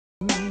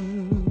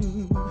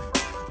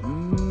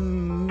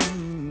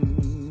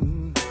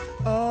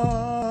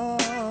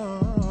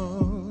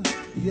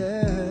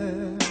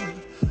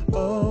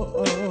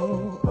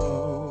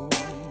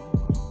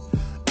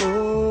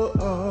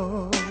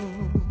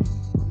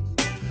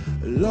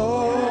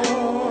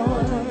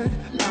Lord,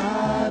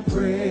 I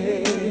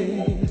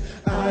pray,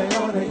 I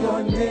honor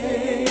your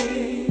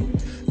name,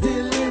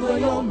 deliver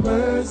your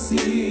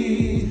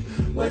mercy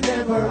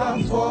whenever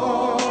I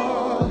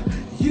fall.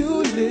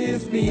 You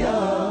lift me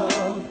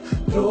up,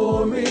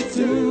 glory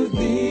to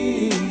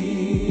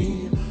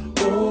thee,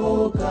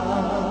 oh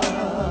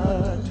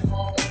God.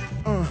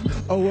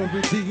 Our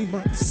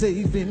Redeemer,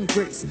 saving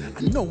grace.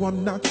 I know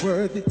I'm not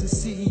worthy to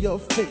see your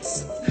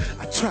face.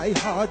 I try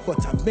hard,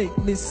 but I make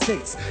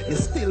mistakes. You're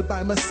still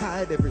by my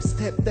side every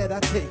step that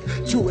I take.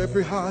 Through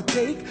every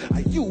heartache,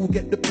 you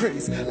get the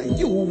praise.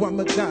 You are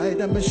my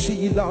guide and my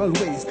shield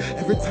always.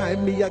 Every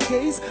time me I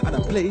gaze and I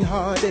play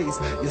hard days,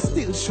 you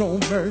still show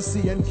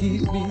mercy and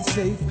keep me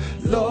safe.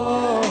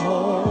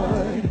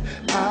 Lord,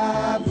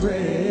 I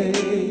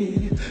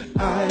pray,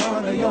 I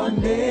honor your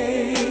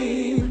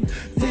name,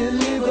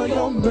 deliver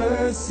your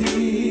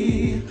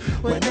mercy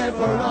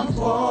whenever I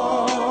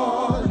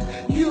fall.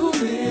 You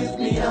lift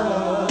me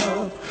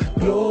up,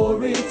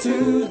 glory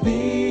to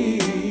thee,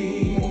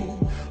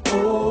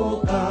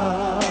 oh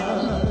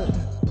God.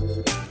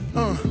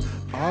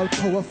 All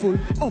powerful,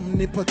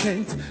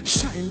 omnipotent,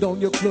 shine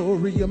down your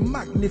glory, your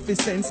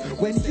magnificence.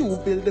 When you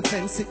build the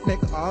fence, it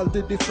make all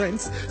the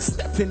difference.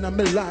 Step in on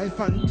my life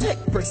and take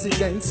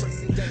precedence.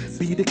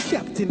 Be the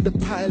captain, the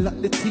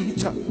pilot, the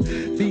teacher.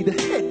 Be the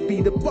head,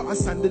 be the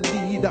boss and the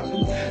leader.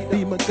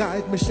 Be my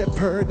guide, my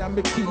shepherd and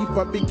my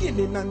keeper.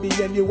 Beginning and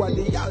the end, you are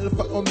the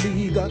Alpha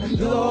Omega.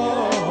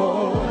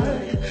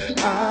 Lord,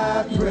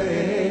 I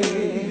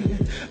pray,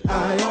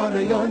 I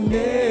honor your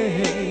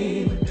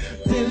name,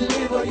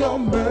 deliver your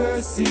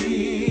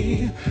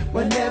mercy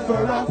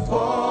whenever I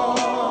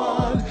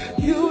fall.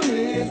 You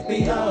lift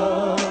me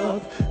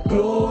up,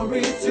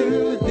 glory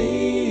to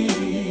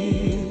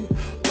thee,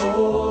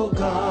 oh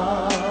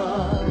God.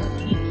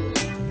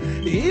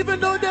 Even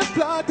though they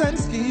plot and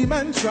scheme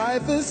and try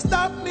to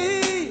stop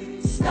me,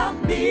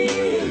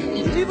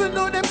 even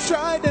though they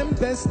try them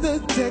best to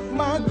take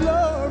my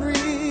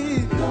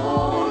glory,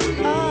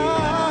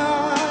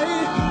 I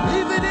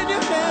leave it in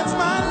your hands,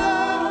 my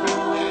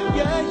Lord.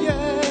 Yeah,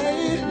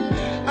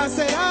 yeah. I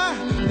say, I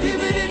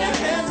leave it in your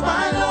hands,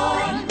 my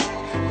Lord.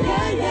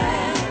 Yeah,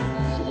 yeah.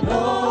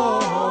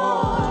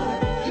 Lord,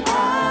 I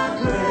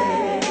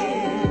pray,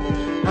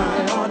 I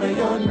honor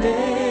your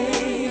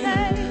name,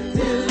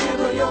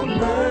 deliver your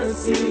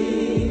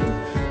mercy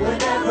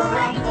whenever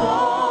I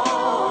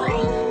fall.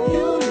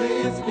 You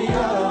lift me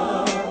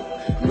up,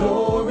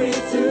 glory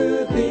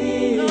to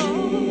thee,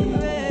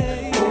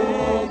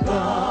 oh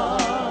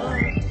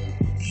God.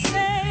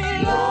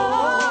 Say,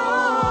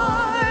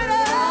 Lord,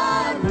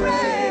 I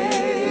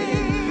pray,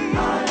 I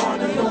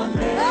honor your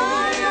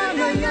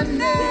name,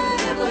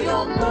 deliver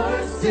your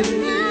mercy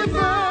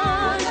whenever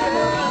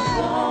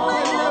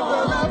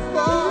I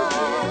fall.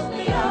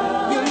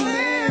 You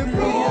lift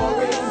me up,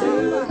 glory to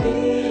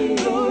thee,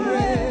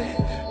 glory,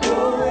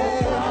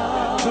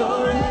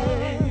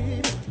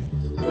 glory.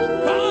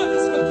 God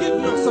has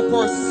forgiven us of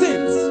our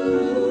sins.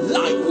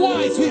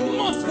 Likewise, we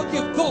must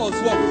forgive those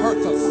who have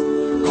hurt us.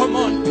 Come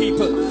on,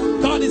 people.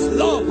 God is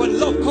love, and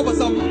love covers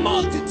a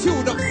multitude